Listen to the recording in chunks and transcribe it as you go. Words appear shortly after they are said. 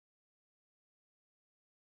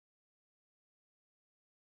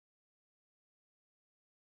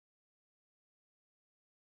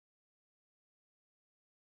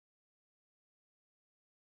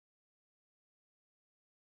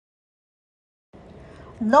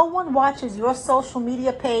No one watches your social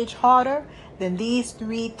media page harder than these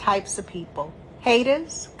 3 types of people: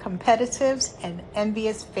 haters, competitors, and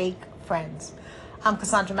envious fake friends. I'm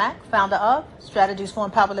Cassandra Mack, founder of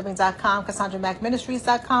StrategiesForEmpoweredLiving.com,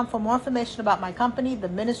 CassandраMackMinistries.com. For more information about my company, the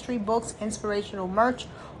ministry, books, inspirational merch,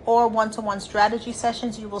 or one-to-one strategy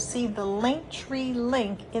sessions, you will see the Linktree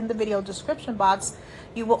link in the video description box.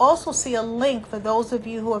 You will also see a link for those of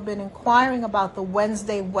you who have been inquiring about the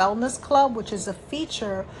Wednesday Wellness Club, which is a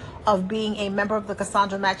feature of being a member of the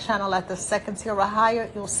Cassandra Mack channel at the 2nd tier or higher.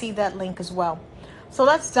 You'll see that link as well. So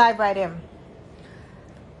let's dive right in.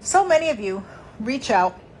 So many of you reach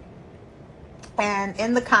out, and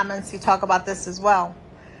in the comments you talk about this as well,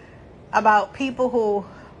 about people who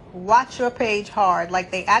watch your page hard,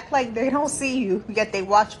 like they act like they don't see you, yet they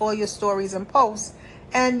watch all your stories and posts.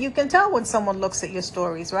 And you can tell when someone looks at your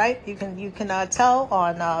stories, right? You can tell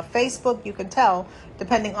on Facebook. You can tell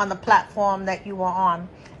depending on the platform that you are on.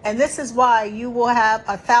 And this is why you will have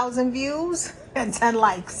 1,000 views and 10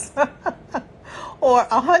 likes or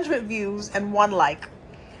 100 views and 1 like.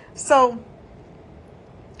 So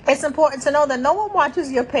it's important to know that no one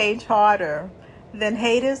watches your page harder than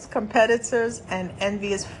haters, competitors, and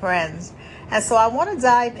envious friends. And so I want to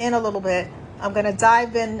dive in a little bit. I'm going to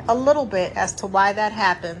dive in a little bit as to why that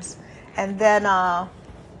happens. And then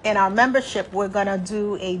in our membership, we're going to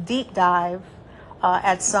do a deep dive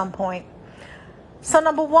at some point. So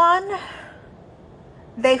number 1,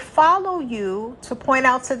 they follow you to point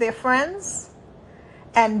out to their friends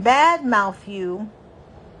and badmouth you,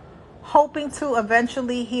 hoping to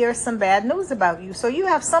eventually hear some bad news about you. So you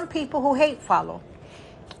have some people who hate follow,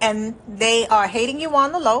 and they are hating you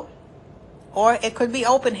on the low, or it could be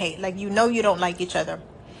open hate, like you don't like each other.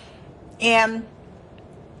 And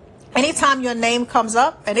anytime your name comes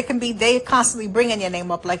up, and it can be they constantly bringing your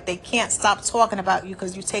name up, like they can't stop talking about you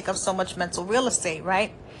because you take up so much mental real estate,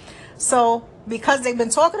 right? So because they've been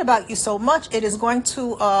talking about you so much, it is going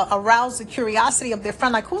to arouse the curiosity of their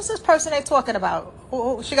friend. Like, who's this person they're talking about?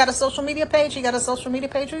 She got a social media page? She got a social media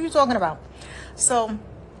page? Who are you talking about? So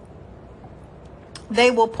they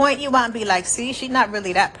will point you out and be like, see, she's not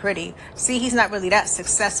really that pretty. See, he's not really that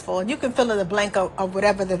successful. And you can fill in the blank of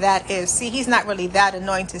whatever that is. See, he's not really that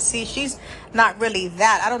anointed. See, she's not really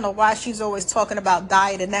that. I don't know why she's always talking about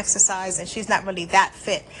diet and exercise, and she's not really that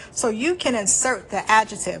fit. So you can insert the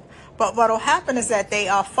adjective. But what will happen is that they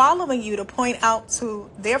are following you to point out to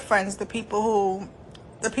their friends, the people who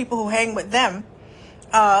hang with them,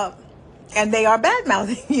 and they are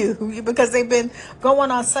bad-mouthing you because they've been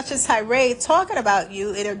going on such a tirade talking about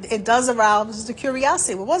you. It does arouse the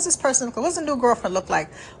curiosity. Well, what's this person look like? What's the new girlfriend look like?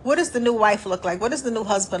 What does the new wife look like? What does the new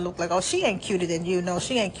husband look like? Oh, she ain't cuter than you. No,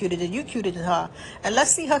 she ain't cuter than you, cuter than her. And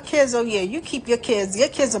let's see her kids. Oh, yeah, you keep your kids. Your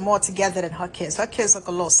kids are more together than her kids. Her kids look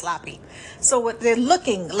a little sloppy. So what they're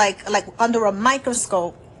looking like under a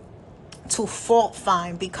microscope to fault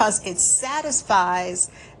find, because it satisfies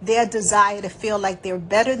their desire to feel like they're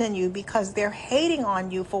better than you, because they're hating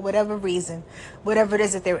on you for whatever reason, whatever it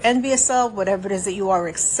is that they're envious of, whatever it is that you are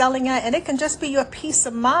excelling at. And it can just be your peace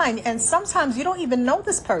of mind. And sometimes you don't even know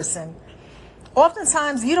this person.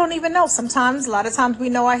 Oftentimes you don't even know. Sometimes, a lot of times we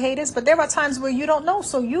know our haters, but there are times where you don't know.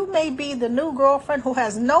 So you may be the new girlfriend who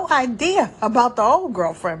has no idea about the old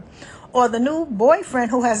girlfriend, or the new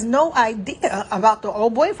boyfriend who has no idea about the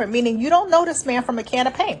old boyfriend, meaning you don't know this man from a can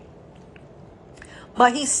of paint.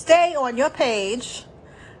 But he stay on your page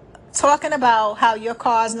talking about how your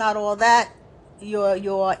car's not all that,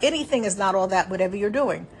 your anything is not all that, whatever you're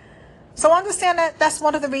doing. So understand that that's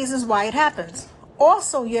one of the reasons why it happens.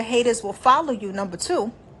 Also, your haters will follow you, number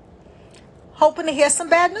 2, hoping to hear some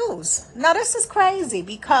bad news. Now, this is crazy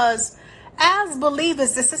because as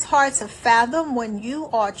believers, this is hard to fathom when you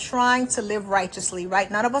are trying to live righteously, right?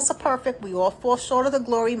 None of us are perfect. We all fall short of the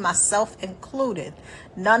glory, myself included.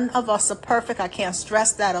 None of us are perfect. I can't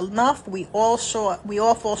stress that enough. We all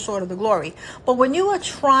fall short of the glory. But when you are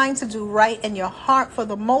trying to do right and your heart, for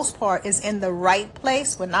the most part, is in the right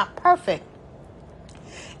place, we're not perfect.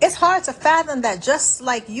 It's hard to fathom that just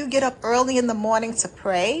like you get up early in the morning to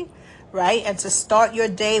pray, right? And to start your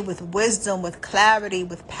day with wisdom, with clarity,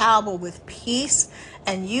 with power, with peace.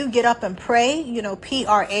 And you get up and pray,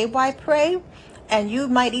 P-R-A-Y, pray. And you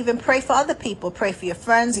might even pray for other people. Pray for your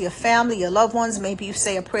friends, your family, your loved ones. Maybe you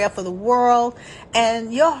say a prayer for the world.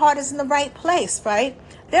 And your heart is in the right place, right?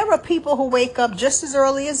 There are people who wake up just as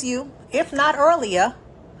early as you, if not earlier,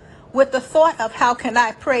 with the thought of how can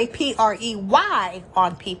I pray, P-R-E-Y,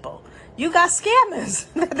 on people. You got scammers.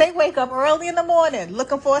 They wake up early in the morning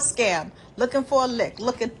looking for a scam, looking for a lick,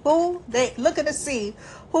 looking to see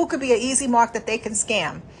who could be an easy mark that they can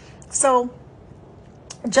scam. So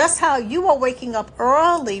just how you are waking up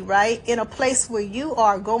early, right, in a place where you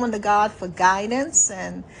are going to God for guidance,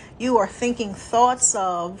 and you are thinking thoughts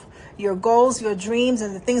of your goals, your dreams,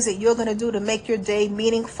 and the things that you're going to do to make your day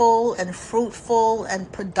meaningful and fruitful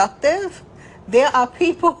and productive. There are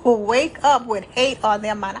people who wake up with hate on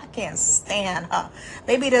their mind. I can't stand her.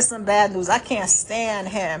 Maybe there's some bad news. I can't stand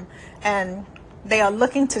him. And they are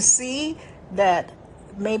looking to see that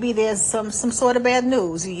maybe there's some sort of bad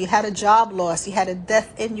news. You had a job loss, you had a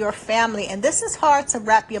death in your family, and this is hard to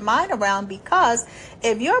wrap your mind around, because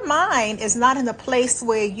if your mind is not in a place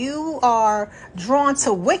where you are drawn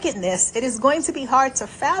to wickedness, it is going to be hard to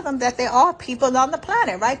fathom that there are people on the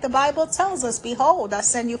planet, right? The Bible tells us, behold, I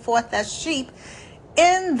send you forth as sheep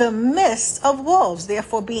in the midst of wolves.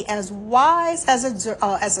 Therefore be as wise as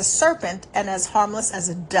a serpent and as harmless as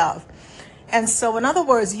a dove. And so, in other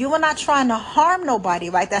words, you are not trying to harm nobody,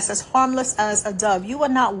 right? That's as harmless as a dove. You are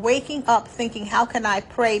not waking up thinking, how can I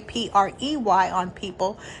pray P-R-E-Y on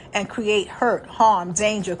people and create hurt, harm,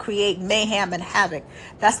 danger, create mayhem and havoc.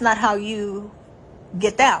 That's not how you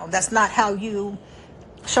get down. That's not how you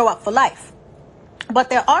show up for life. But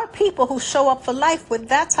there are people who show up for life with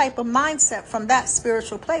that type of mindset from that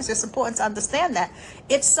spiritual place. It's important to understand that.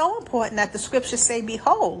 It's so important that the scriptures say,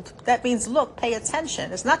 behold. That means look, pay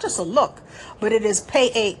attention. It's not just a look, but it is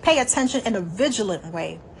pay attention in a vigilant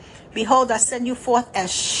way. Behold, I send you forth as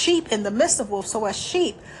sheep in the midst of wolves. So as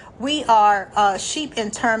sheep, we are sheep in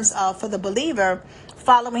terms of, for the believer,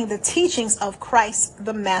 following the teachings of Christ,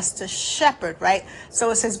 the master shepherd, right? So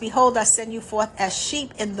it says, behold, I send you forth as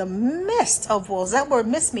sheep in the midst of wolves. That word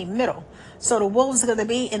midst means middle. So the wolves are going to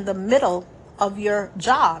be in the middle of your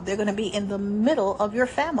job. They're going to be in the middle of your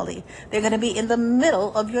family. They're going to be in the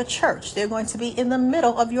middle of your church. They're going to be in the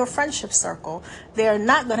middle of your friendship circle. They're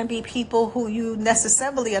not going to be people who you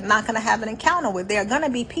necessarily are not going to have an encounter with. They're going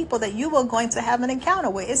to be people that you are going to have an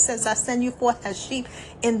encounter with. It says, I send you forth as sheep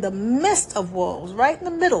in the midst of wolves, right in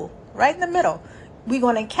the middle, right in the middle. We're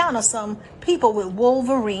going to encounter some people with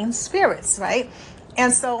Wolverine spirits, right?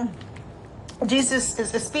 And so Jesus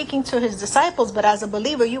is speaking to his disciples, but as a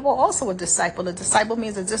believer, you are also a disciple. A disciple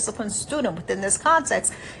means a disciplined student. Within this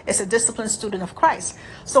context, it's a disciplined student of Christ.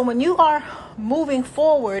 So when you are moving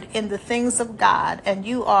forward in the things of God, and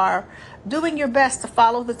you are doing your best to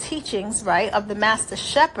follow the teachings, right, of the master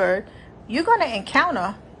shepherd, you're going to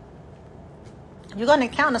encounter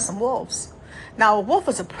some wolves. Now, a wolf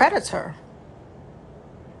is a predator.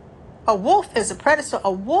 A wolf is a predator.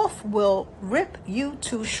 A wolf will rip you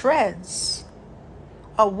to shreds.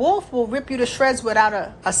 A wolf will rip you to shreds without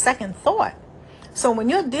a second thought. So when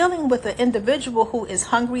you're dealing with an individual who is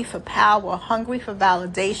hungry for power, hungry for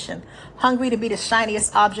validation, hungry to be the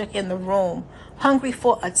shiniest object in the room, hungry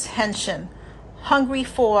for attention, hungry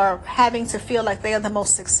for having to feel like they are the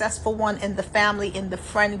most successful one in the family, in the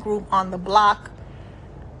friend group, on the block,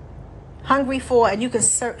 hungry for, and you can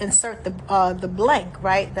insert the blank,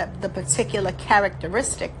 right, the particular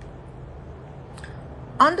characteristic.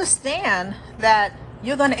 Understand that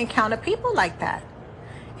you're going to encounter people like that.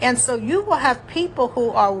 And so you will have people who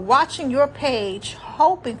are watching your page,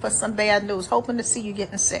 hoping for some bad news, hoping to see you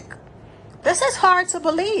getting sick. This is hard to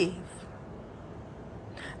believe.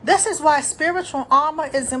 This is why spiritual armor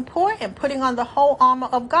is important, putting on the whole armor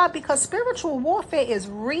of God, because spiritual warfare is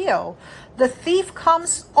real. The thief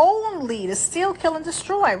comes only to steal, kill, and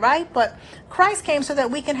destroy, right? But Christ came so that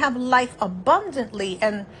we can have life abundantly,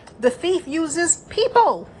 and the thief uses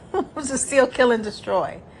people to steal, kill, and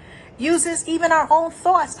destroy. Uses even our own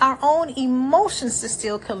thoughts, our own emotions to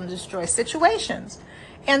steal, kill, and destroy situations.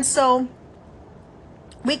 And so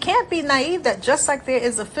we can't be naive that just like there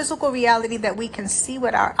is a physical reality that we can see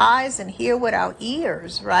with our eyes and hear with our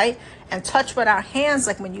ears, right? And touch with our hands,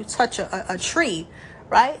 like when you touch a tree,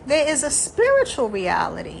 right? There is a spiritual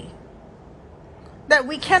reality that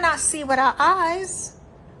we cannot see with our eyes,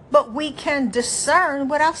 but we can discern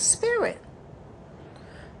with our spirit.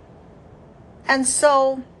 And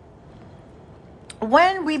so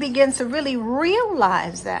when we begin to really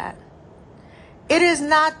realize that, it is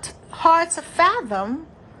not hard to fathom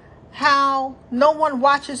how no one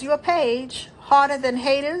watches your page harder than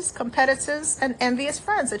haters, competitors, and envious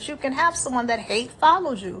friends. That you can have someone that hate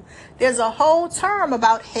follows you. There's a whole term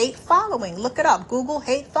about hate following. Look it up. Google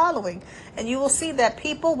hate following. And you will see that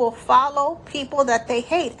people will follow people that they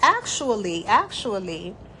hate. Actually,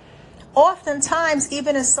 oftentimes,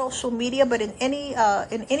 even in social media, but in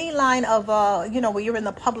any line of, where you're in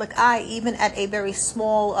the public eye, even at a very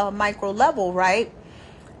small micro level, right?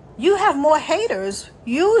 You have more haters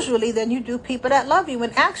usually than you do people that love you.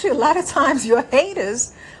 And actually, a lot of times your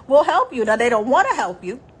haters will help you. Now, they don't want to help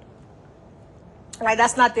you. Right?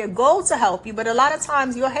 That's not their goal to help you. But a lot of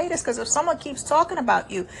times you'll hate us because if someone keeps talking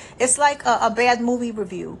about you, it's like a bad movie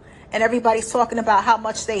review and everybody's talking about how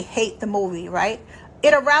much they hate the movie, right?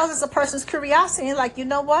 It arouses a person's curiosity. Like, you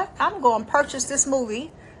know what? I'm going to purchase this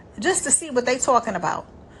movie just to see what they're talking about.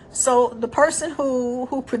 So the person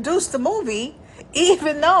who produced the movie,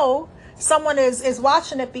 even though someone is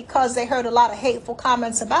watching it because they heard a lot of hateful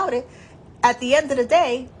comments about it, at the end of the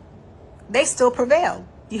day, they still prevailed.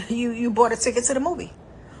 You bought a ticket to the movie,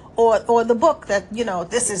 or the book that, you know,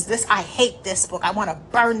 this I hate this book, I want to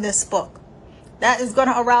burn this book. That is going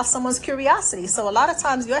to arouse someone's curiosity. So a lot of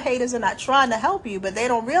times your haters are not trying to help you, but they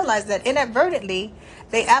don't realize that inadvertently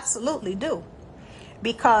they absolutely do.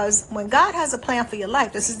 Because when God has a plan for your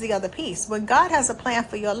life, this is the other piece. When God has a plan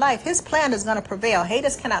for your life, his plan is going to prevail.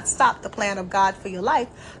 Haters cannot stop the plan of God for your life,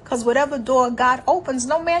 because whatever door God opens,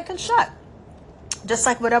 no man can shut. Just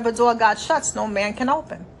like whatever door God shuts, no man can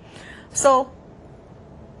open. So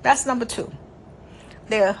that's number 2.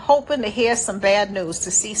 They're hoping to hear some bad news,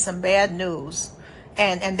 to see some bad news.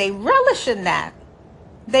 And they relish in that.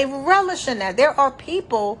 They relish in that. There are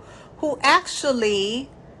people who actually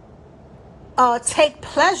take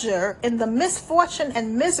pleasure in the misfortune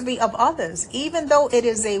and misery of others. Even though it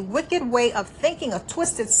is a wicked way of thinking, a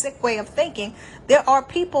twisted, sick way of thinking, there are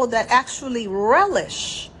people that actually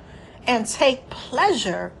relish and take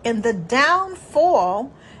pleasure in the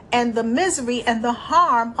downfall and the misery and the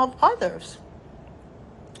harm of others.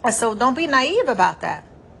 And so don't be naive about that.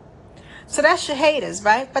 So that's your haters,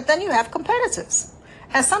 right? But then you have competitors.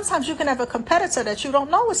 And sometimes you can have a competitor that you don't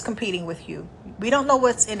know is competing with you. We don't know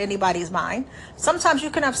what's in anybody's mind. Sometimes you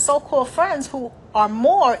can have so-called friends who are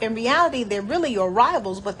more, in reality, they're really your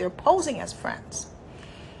rivals, but they're posing as friends.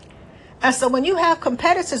 And so when you have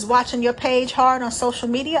competitors watching your page hard on social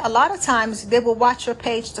media, a lot of times they will watch your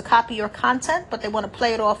page to copy your content, but they want to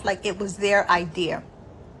play it off like it was their idea.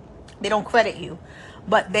 They don't credit you,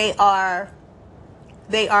 but they are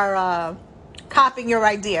copying your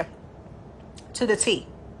idea to the T.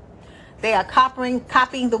 They are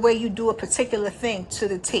copying the way you do a particular thing to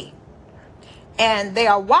the T. And they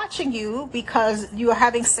are watching you because you are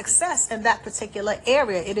having success in that particular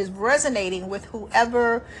area. It is resonating with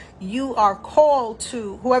whoever you are called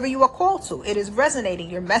to. It is resonating.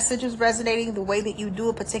 Your message is resonating. The way that you do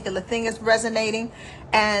a particular thing is resonating.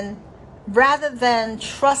 And rather than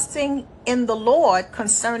trusting in the Lord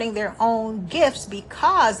concerning their own gifts,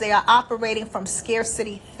 because they are operating from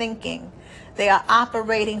scarcity thinking, they are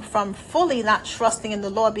operating from fully not trusting in the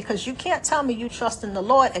Lord, because you can't tell me you trust in the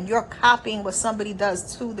Lord and you're copying what somebody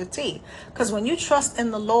does to the T. Because when you trust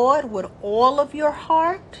in the Lord with all of your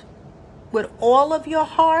heart,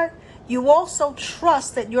 you also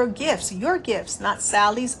trust that your gifts, not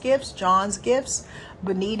Sally's gifts, John's gifts,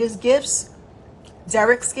 Benita's gifts,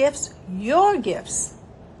 Derek's gifts, your gifts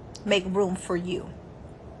make room for you.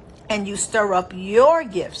 And you stir up your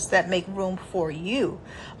gifts that make room for you.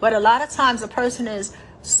 But a lot of times a person is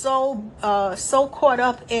so caught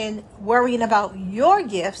up in worrying about your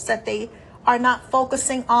gifts that they are not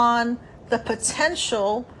focusing on the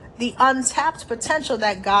potential, the untapped potential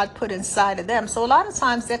that God put inside of them. So a lot of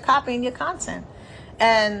times they're copying your content.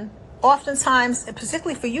 And oftentimes,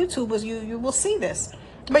 particularly for YouTubers, you will see this.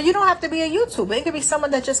 But you don't have to be a YouTuber. It could be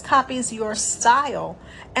someone that just copies your style.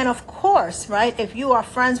 And of course, right, if you are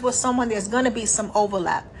friends with someone, there's going to be some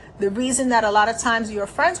overlap. The reason that a lot of times you're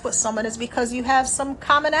friends with someone is because you have some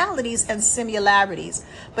commonalities and similarities.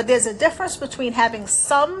 But there's a difference between having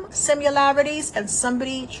some similarities and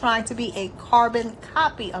somebody trying to be a carbon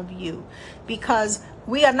copy of you. Because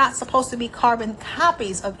we are not supposed to be carbon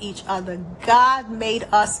copies of each other. God made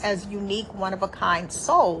us as unique, one-of-a-kind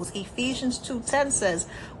souls. Ephesians 2:10 says,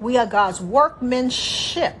 we are God's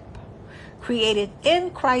workmanship, created in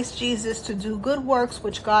Christ Jesus to do good works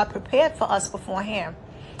which God prepared for us beforehand.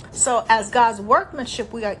 So as God's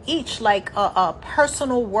workmanship, we are each like a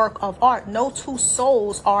personal work of art. No two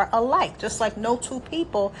souls are alike, just like no two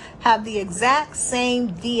people have the exact same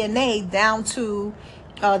DNA down to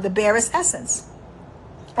the barest essence.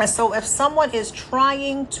 And so if someone is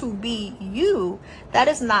trying to be you, that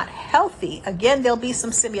is not healthy. Again, there'll be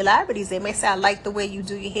some similarities. They may say, I like the way you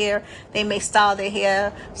do your hair. They may style their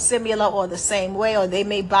hair similar or the same way, or they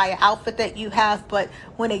may buy an outfit that you have. But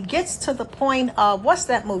when it gets to the point of, what's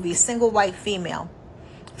that movie? Single White Female.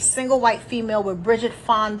 Single White Female with Bridget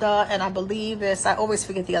Fonda, and I believe I always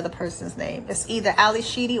forget the other person's name. It's either Ali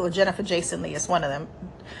Sheedy or Jennifer Jason Leigh. It's one of them.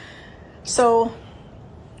 So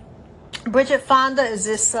Bridget Fonda is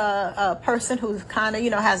this person who kind of,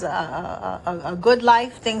 has a good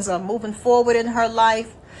life. Things are moving forward in her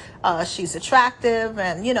life. She's attractive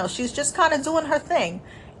and, she's just kind of doing her thing.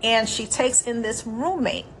 and she takes in this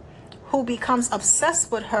roommate who becomes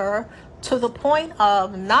obsessed with her to the point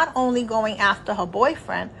of not only going after her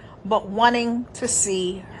boyfriend, but wanting to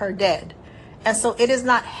see her dead. And so it is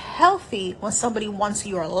not healthy when somebody wants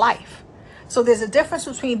your life. So there's a difference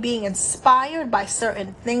between being inspired by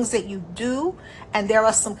certain things that you do, and there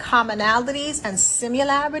are some commonalities and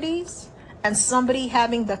similarities, and somebody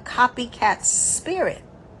having the copycat spirit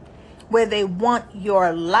where they want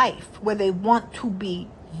your life, where they want to be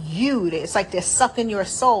you. It's like they're sucking your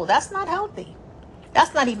soul. That's not healthy.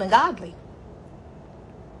 That's not even godly.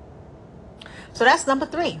 So that's number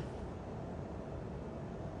 3.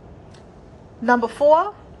 Number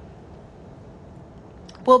 4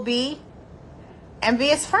 will be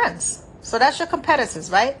envious friends. So that's your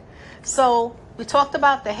competitors, right? So we talked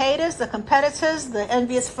about the haters, the competitors, the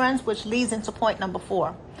envious friends, which leads into point number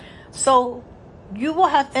 4. So you will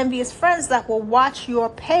have envious friends that will watch your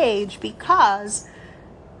page because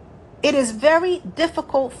it is very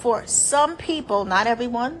difficult for some people, not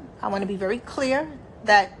everyone. I want to be very clear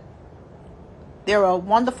that there are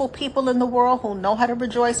wonderful people in the world who know how to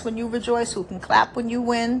rejoice when you rejoice, who can clap when you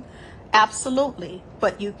win. Absolutely.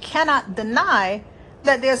 But you cannot deny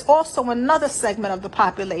that there's also another segment of the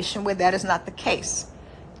population where that is not the case.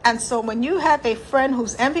 And so when you have a friend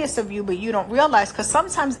who's envious of you, but you don't realize, because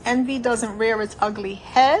sometimes envy doesn't rear its ugly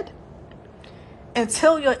head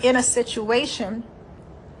until you're in a situation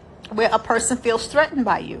where a person feels threatened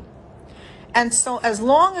by you. And so as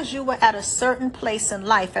long as you were at a certain place in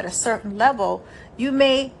life, at a certain level, you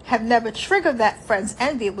may have never triggered that friend's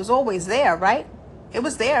envy. It was always there, right? It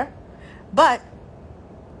was there. But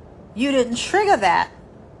you didn't trigger that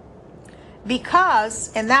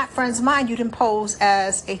because in that friend's mind, you didn't pose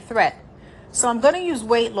as a threat. So I'm going to use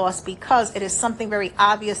weight loss because it is something very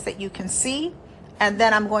obvious that you can see. And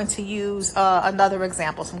then I'm going to use another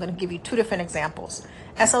example. So I'm going to give you 2 different examples.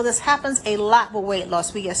 And so this happens a lot with weight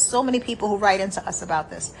loss. We get so many people who write into us about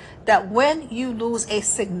this, that when you lose a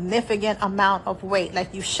significant amount of weight,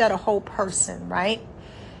 like you shed a whole person, right?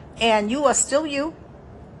 And you are still you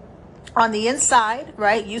on the inside,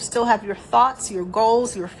 right? You still have your thoughts, your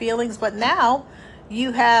goals, your feelings, but now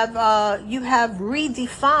you have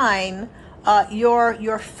redefined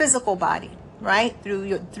your physical body, right?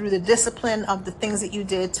 Through the discipline of the things that you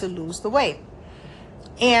did to lose the weight.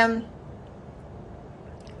 And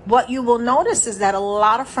what you will notice is that a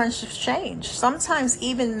lot of friendships change. Sometimes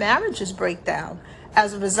even marriages break down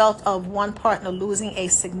as a result of one partner losing a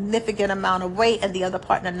significant amount of weight and the other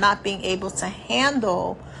partner not being able to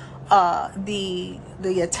handle the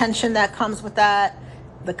attention that comes with that,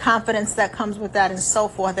 the confidence that comes with that, and so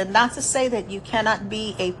forth. And not to say that you cannot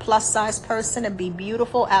be a plus size person and be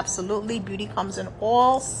beautiful. Absolutely. Beauty comes in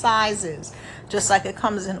all sizes, just like it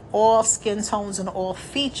comes in all skin tones and all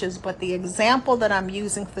features. But the example that I'm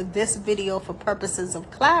using for this video for purposes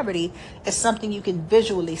of clarity is something you can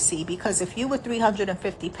visually see, because if you were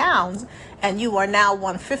 350 pounds and you are now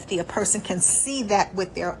 150, a person can see that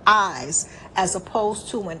with their eyes, as opposed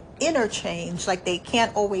to an interchange, like they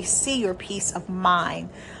can't always see your peace of mind.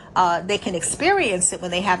 They can experience it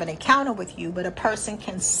when they have an encounter with you, but a person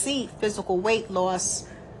can see physical weight loss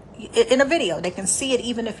in a video. They can see it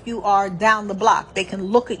even if you are down the block. They can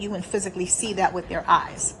look at you and physically see that with their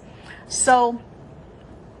eyes. So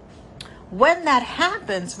when that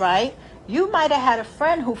happens, right, you might have had a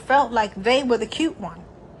friend who felt like they were the cute one.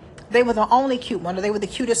 They were the only cute one, or they were the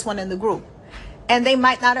cutest one in the group. And they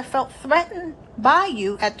might not have felt threatened by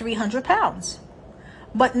you at 300 pounds.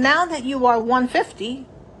 But now that you are 150,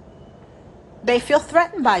 they feel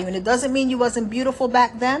threatened by you. And it doesn't mean you wasn't beautiful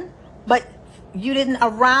back then, but you didn't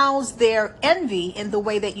arouse their envy in the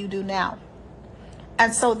way that you do now.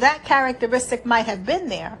 And so that characteristic might have been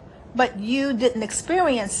there, but you didn't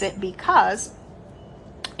experience it because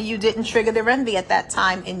you didn't trigger their envy at that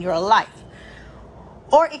time in your life.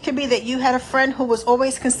 Or it could be that you had a friend who was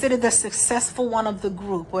always considered the successful one of the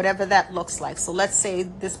group, whatever that looks like. So let's say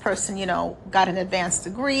this person, got an advanced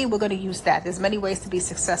degree. We're going to use that. There's many ways to be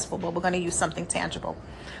successful, but we're going to use something tangible.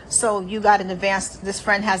 So you got this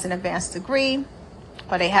friend has an advanced degree,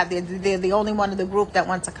 or they're the only one in the group that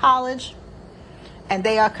went to college, and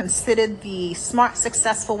they are considered the smart,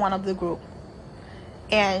 successful one of the group.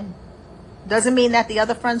 And doesn't mean that the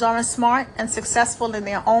other friends aren't smart and successful in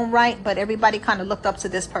their own right, but everybody kind of looked up to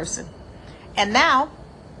this person. And now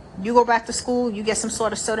you go back to school, you get some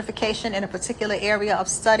sort of certification in a particular area of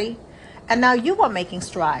study, and now you are making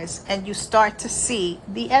strides, and you start to see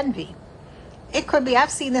the envy. It could be, I've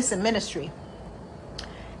seen this in ministry.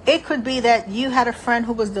 It could be that you had a friend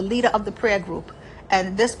who was the leader of the prayer group,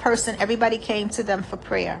 and this person, everybody came to them for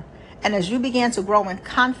prayer. And as you began to grow in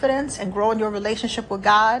confidence and grow in your relationship with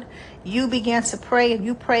God, you began to pray, and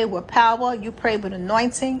you pray with power, you pray with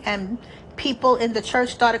anointing, and people in the church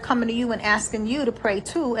started coming to you and asking you to pray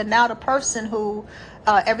too. And now the person who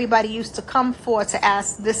everybody used to come for to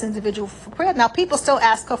ask this individual for prayer, now people still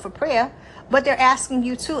ask her for prayer, but they're asking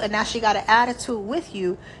you too. And now she got an attitude with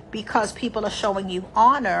you because people are showing you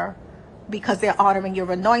honor, because they're honoring your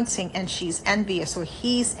anointing, and she's envious or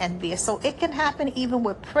he's envious. So it can happen even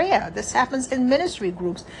with prayer. This happens in ministry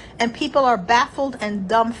groups, and people are baffled and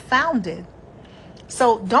dumbfounded.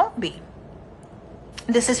 So don't be.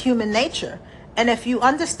 This is human nature. And if you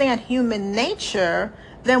understand human nature,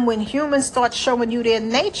 then when humans start showing you their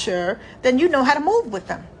nature, then you know how to move with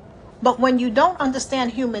them. But when you don't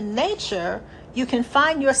understand human nature, you can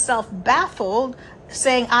find yourself baffled,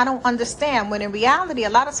 saying, I don't understand, when in reality, a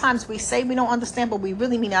lot of times we say we don't understand, but we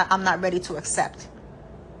really mean I'm not ready to accept.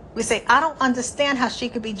 We say, I don't understand how she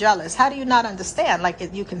could be jealous. How do you not understand? Like,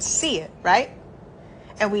 you can see it, right?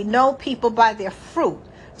 And we know people by their fruit.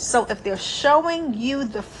 So if they're showing you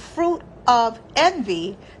the fruit of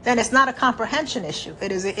envy, then it's not a comprehension issue.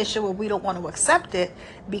 It is an issue where we don't want to accept it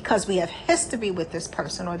because we have history with this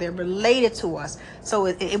person, or they're related to us. So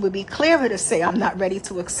it would be clearer to say, I'm not ready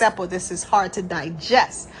to accept, or this is hard to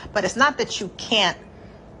digest. But it's not that you can't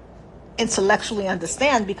intellectually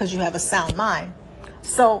understand, because you have a sound mind.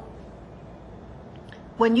 So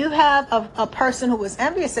when you have a person who is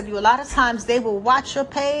envious of you, a lot of times they will watch your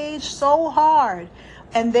page so hard,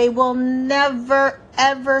 and they will never,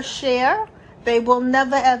 ever share. They will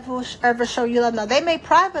never, ever show you love. Now, they may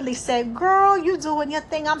privately say, girl, you doing your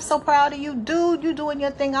thing, I'm so proud of you. Dude, you doing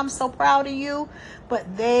your thing, I'm so proud of you.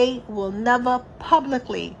 But they will never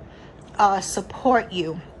publicly support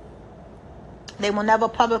you. They will never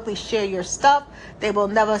publicly share your stuff. They will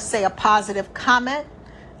never say a positive comment.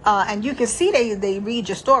 And you can see they read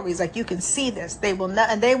your stories. Like, you can see this. They will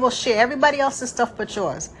and they will share everybody else's stuff but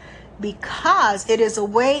yours, because it is a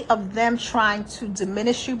way of them trying to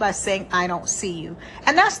diminish you by saying, I don't see you.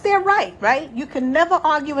 And that's their right, right? You can never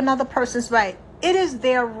argue another person's right. It is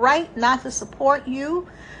their right not to support you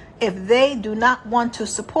if they do not want to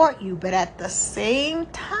support you. But at the same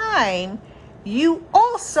time, you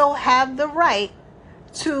also have the right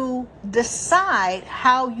to decide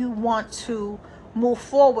how you want to move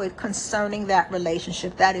forward concerning that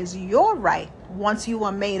relationship. That is your right. Once you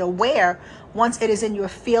are made aware, once it is in your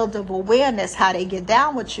field of awareness how they get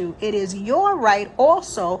down with you, it is your right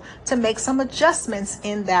also to make some adjustments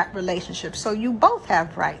in that relationship. So you both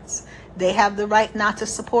have rights. They have the right not to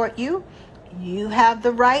support you. You have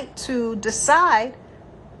the right to decide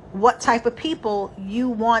what type of people you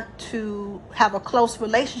want to have a close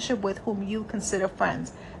relationship with, whom you consider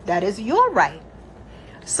friends. That is your right.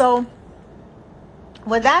 So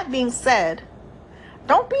with that being said,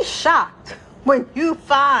 don't be shocked when you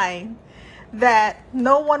find that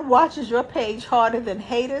no one watches your page harder than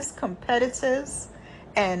haters, competitors,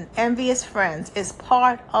 and envious friends. Is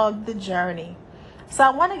part of the journey. So I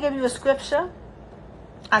want to give you a scripture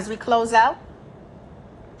as we close out.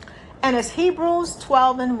 And it's Hebrews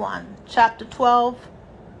 12:1, chapter 12,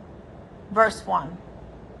 verse 1.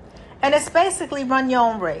 And it's basically run your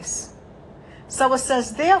own race. So it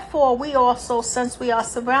says, therefore we also, since we are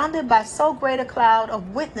surrounded by so great a cloud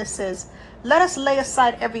of witnesses, let us lay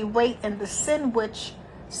aside every weight and the sin which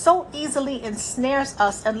so easily ensnares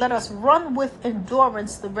us, and let us run with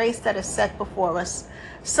endurance the race that is set before us.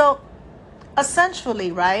 So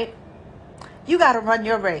essentially, right, you got to run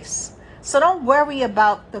your race. So don't worry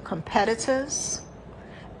about the competitors.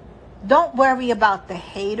 Don't worry about the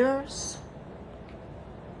haters.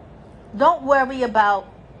 Don't worry about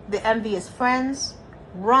the envious friends.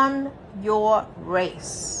 Run your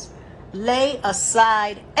race. Lay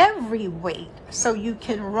aside every weight so you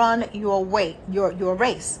can run your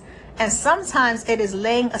race. And sometimes it is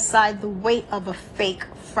laying aside the weight of a fake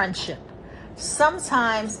friendship.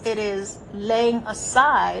 Sometimes it is laying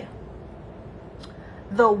aside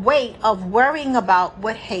the weight of worrying about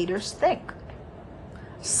what haters think.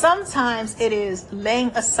 Sometimes it is laying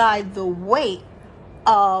aside the weight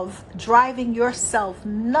of driving yourself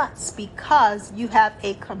nuts because you have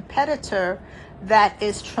a competitor that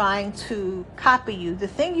is trying to copy you. The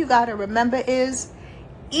thing you got to remember is,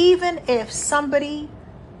 even if somebody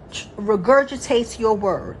regurgitates your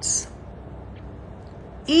words,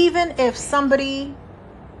 even if somebody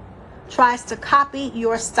tries to copy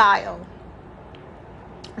your style,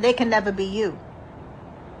 they can never be you.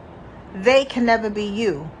 They can never be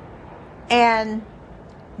you. And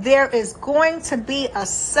there is going to be a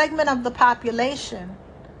segment of the population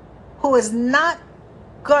who is not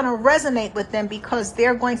going to resonate with them because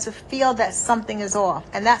they're going to feel that something is off.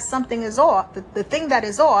 And that something is off. The thing that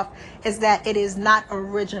is off is that it is not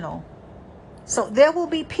original. So there will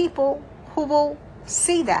be people who will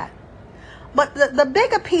see that. But the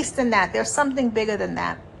bigger piece than that, there's something bigger than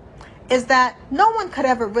that, is that no one could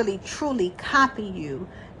ever really truly copy you,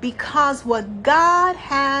 because what God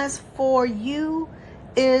has for you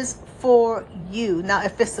is for you. Now,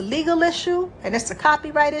 if it's a legal issue and it's a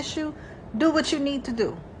copyright issue, do what you need to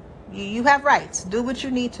do. You have rights. Do what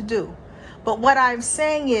you need to do. But what I'm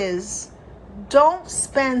saying is, don't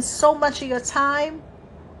spend so much of your time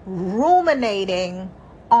ruminating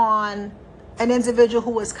on an individual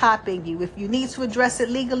who is copying you. If you need to address it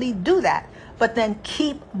legally, do that. But then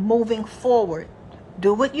keep moving forward.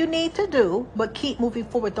 Do what you need to do, but keep moving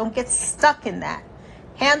forward. Don't get stuck in that.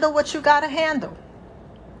 Handle what you got to handle.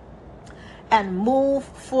 And move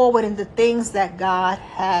forward in the things that God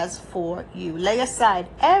has for you. Lay aside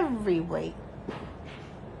every weight.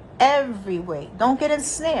 Every weight. Don't get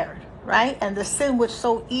ensnared, right? And the sin which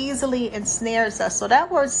so easily ensnares us. So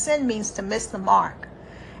that word sin means to miss the mark.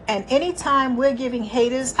 And anytime we're giving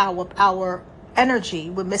haters our energy,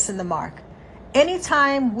 we're missing the mark.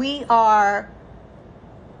 Anytime we are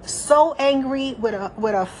so angry with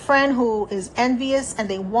a friend who is envious and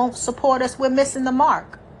they won't support us, we're missing the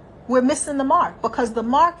mark. We're missing the mark, because the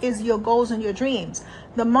mark is your goals and your dreams.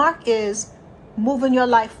 The mark is moving your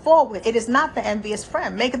life forward. It is not the envious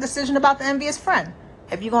friend. Make a decision about the envious friend.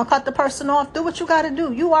 If you're going to cut the person off, do what you got to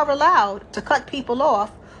do. You are allowed to cut people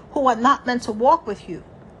off who are not meant to walk with you.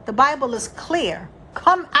 The Bible is clear.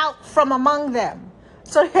 Come out from among them.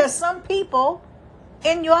 So there's some people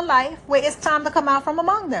in your life where it's time to come out from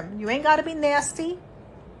among them. You ain't got to be nasty.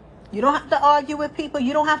 You don't have to argue with people.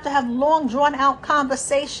 You don't have to have long, drawn-out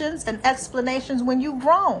conversations and explanations when you've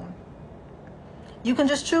grown. You can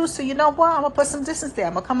just choose to, you know what, I'm going to put some distance there.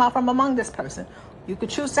 I'm going to come out from among this person. You could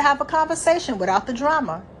choose to have a conversation without the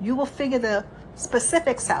drama. You will figure the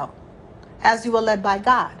specifics out as you are led by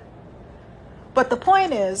God. But the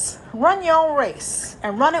point is, run your own race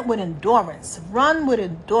and run it with endurance. Run with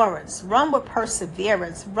endurance. Run with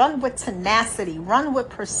perseverance. Run with tenacity. Run with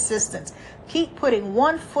persistence. Keep putting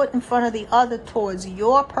one foot in front of the other towards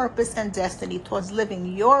your purpose and destiny, towards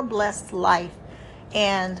living your blessed life.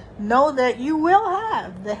 And know that you will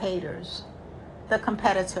have the haters, the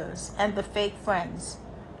competitors, and the fake friends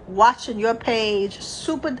watching your page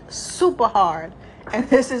super, super hard. And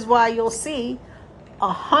this is why you'll see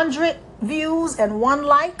 100 views and 1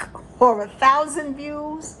 like, or 1,000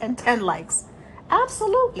 views and 10 likes.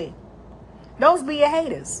 Absolutely. Those be your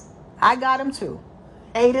haters. I got them too.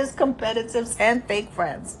 Haters, competitors, and fake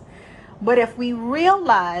friends. But if we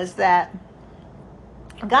realize that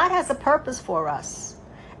God has a purpose for us,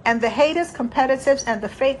 and the haters, competitors, and the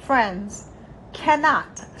fake friends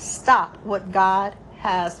cannot stop what God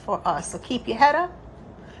has for us. So keep your head up.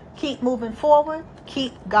 Keep moving forward.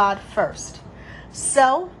 Keep God first.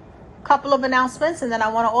 So, a couple of announcements, and then I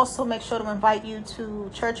want to also make sure to invite you to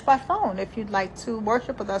church by phone if you'd like to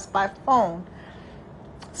worship with us by phone.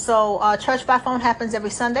 So, church by phone happens every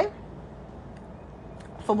Sunday.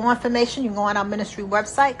 For more information, you can go on our ministry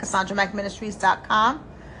website, CassandраMackMinistries.com.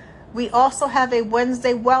 We also have a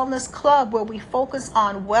Wednesday Wellness Club where we focus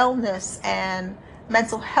on wellness and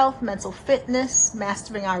mental health, mental fitness,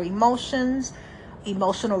 mastering our emotions,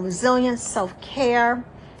 emotional resilience, self-care.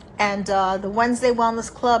 And the Wednesday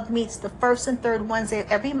Wellness Club meets the first and third Wednesday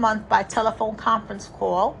of every month by telephone conference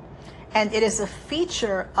call. And it is a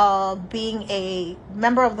feature of being a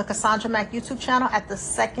member of the Cassandra Mack YouTube channel at the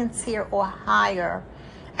 2nd tier or higher.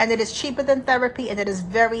 And it is cheaper than therapy, and it is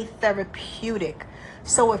very therapeutic.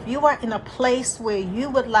 So if you are in a place where you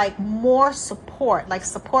would like more support, like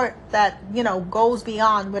support that, goes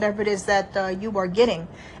beyond whatever it is that you are getting,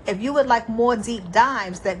 if you would like more deep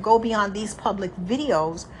dives that go beyond these public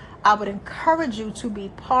videos, I would encourage you to be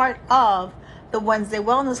part of the Wednesday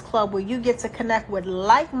Wellness Club, where you get to connect with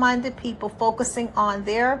like-minded people focusing on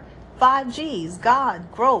their 5 G's: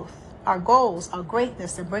 God, growth, our goals, our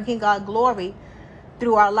greatness, and bringing God glory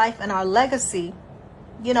through our life and our legacy.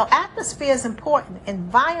 Atmosphere is important.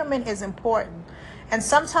 Environment is important. And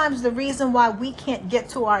sometimes the reason why we can't get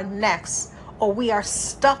to our next, or we are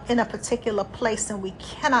stuck in a particular place and we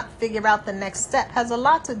cannot figure out the next step, has a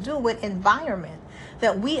lot to do with environment.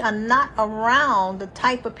 That we are not around the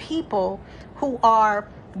type of people who are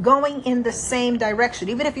going in the same direction.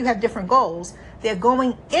 Even if you have different goals, they're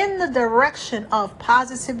going in the direction of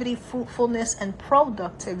positivity, fruitfulness, and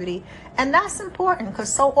productivity. And that's important,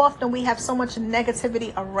 because so often we have so much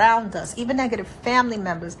negativity around us, even negative family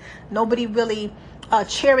members, nobody really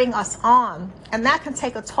cheering us on. And that can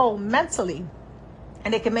take a toll mentally.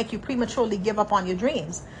 and it can make you prematurely give up on your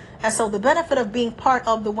dreams. And so the benefit of being part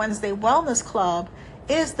of the Wednesday Wellness Club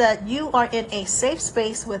is that you are in a safe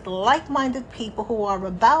space with like-minded people who are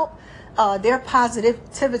about their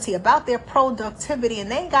positivity, about their productivity,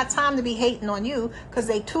 and they ain't got time to be hating on you because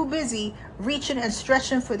they too busy reaching and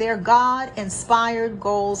stretching for their God-inspired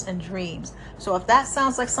goals and dreams. So if that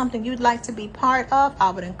sounds like something you'd like to be part of,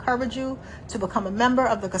 I would encourage you to become a member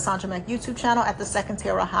of the Cassandra Mack YouTube channel at the 2nd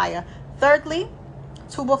tier or higher. Thirdly,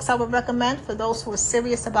 2 books I would recommend for those who are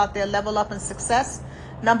serious about their level up and success.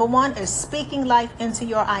 Number 1 is Speaking Life into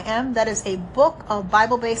Your I Am. That is a book of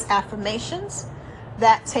Bible-based affirmations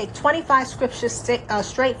that take 25 scriptures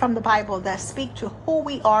straight from the Bible that speak to who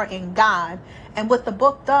we are in God. And what the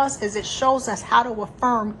book does is it shows us how to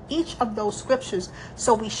affirm each of those scriptures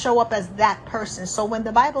so we show up as that person. So when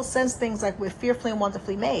the Bible says things like we're fearfully and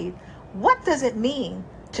wonderfully made, what does it mean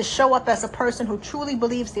to show up as a person who truly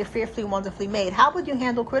believes they're fearfully and wonderfully made? How would you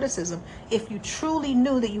handle criticism if you truly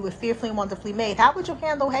knew that you were fearfully and wonderfully made? How would you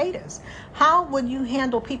handle haters? How would you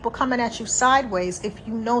handle people coming at you sideways if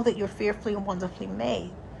you know that you're fearfully and wonderfully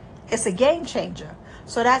made? It's a game changer.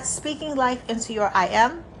 So that's Speaking Life into Your I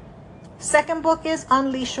Am. Second book is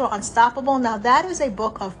Unleash Your Unstoppable. Now that is a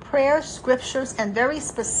book of prayers, scriptures, and very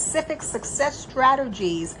specific success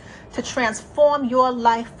strategies to transform your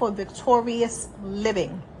life for victorious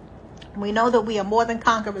living. We know that we are more than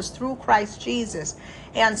conquerors through Christ Jesus.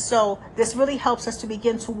 And so this really helps us to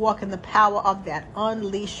begin to walk in the power of that.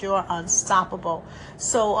 Unleash Your Unstoppable.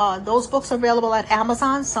 So those books are available at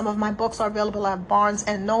Amazon. Some of my books are available at Barnes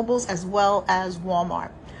and Nobles as well as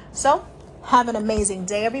Walmart. So have an amazing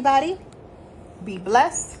day, everybody. Be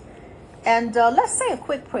blessed. And let's say a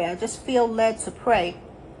quick prayer. I just feel led to pray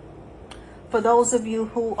for those of you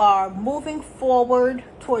who are moving forward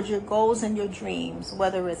towards your goals and your dreams,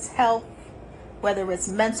 whether it's health, whether it's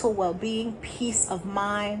mental well-being, peace of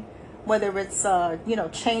mind, whether it's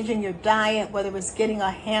changing your diet, whether it's getting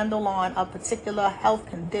a handle on a particular health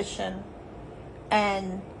condition,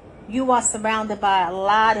 and you are surrounded by a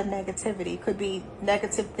lot of negativity. It could be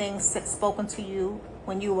negative things spoken to you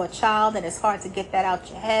when you were a child and it's hard to get that out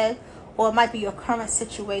your head, or it might be your current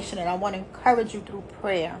situation, and I want to encourage you through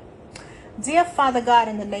prayer. Dear Father God,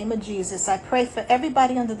 in the name of Jesus, I pray for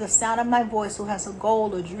everybody under the sound of my voice who has a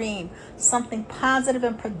goal or dream, something positive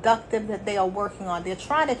and productive that they are working on. They're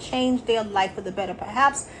trying to change their life for the better.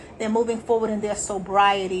 Perhaps they're moving forward in their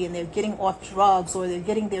sobriety and they're getting off drugs, or they're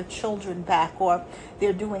getting their children back, or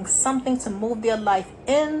they're doing something to move their life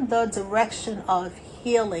in the direction of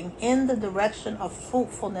healing, in the direction of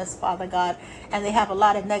fruitfulness, Father God, and they have a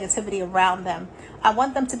lot of negativity around them. I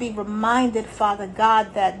want them to be reminded, Father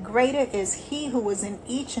God, that greater is He who is in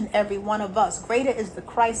each and every one of us. Greater is the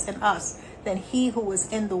Christ in us than he who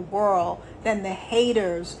is in the world, than the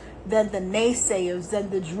haters, than the naysayers, than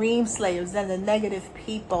the dream slayers, than the negative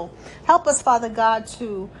people. Help us, Father God,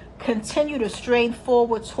 to continue to strain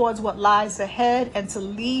forward towards what lies ahead and to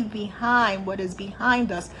leave behind what is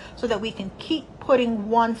behind us so that we can keep putting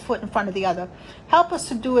one foot in front of the other. Help us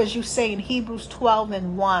to do as you say in Hebrews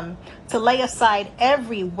 12:1, to lay aside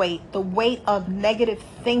every weight, the weight of negative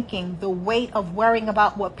thinking, the weight of worrying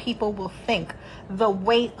about what people will think, the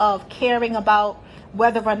weight of caring about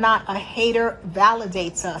whether or not a hater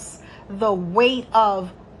validates us, the weight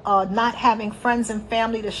of not having friends and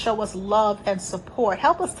family to show us love and support.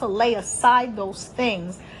 Help us to lay aside those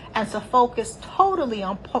things and to focus totally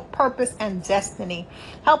on purpose and destiny.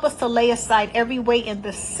 Help us to lay aside every weight in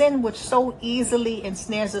the sin which so easily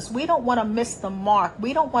ensnares us. We don't want to miss the mark.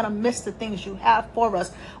 We don't want to miss the things you have for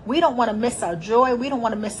us. We don't want to miss our joy. We don't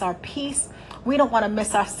want to miss our peace. We don't want to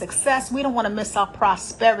miss our success. We don't want to miss our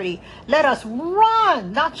prosperity. Let us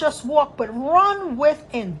run, not just walk, but run with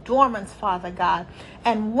endurance, Father God.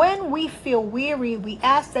 And when we feel weary, we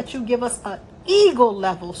ask that you give us an eagle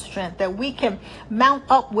level strength, that we can mount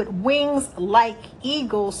up with wings like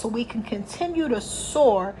eagles so we can continue to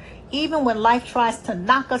soar even when life tries to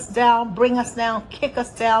knock us down, bring us down, kick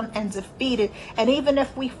us down, and defeat it. And even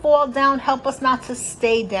if we fall down, help us not to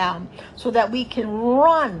stay down so that we can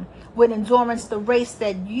run with endurance the race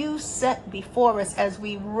that you set before us, as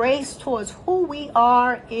we race towards who we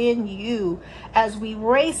are in you, as we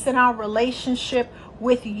race in our relationship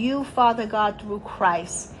with you, Father God, through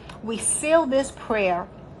Christ. We seal this prayer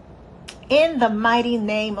in the mighty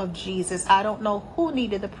name of Jesus. I don't know who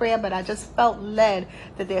needed the prayer, but I just felt led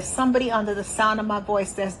that there's somebody under the sound of my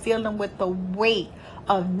voice that's dealing with the weight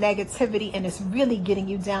of negativity, and it's really getting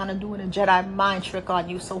you down and doing a Jedi mind trick on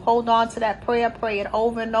you. So hold on to that prayer, pray it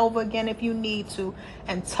over and over again if you need to,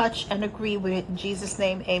 and touch and agree with it in Jesus'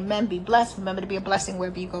 name. Amen. Be blessed. Remember to be a blessing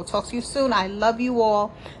wherever you go. Talk to you soon. I love you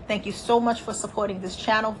all. Thank you so much for supporting this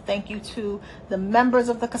channel. Thank you to the members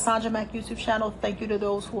of the Cassandra Mack YouTube channel. Thank you to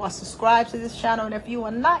those who are subscribed to this channel. And if you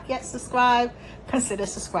are not yet subscribed, consider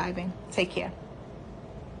subscribing. Take care.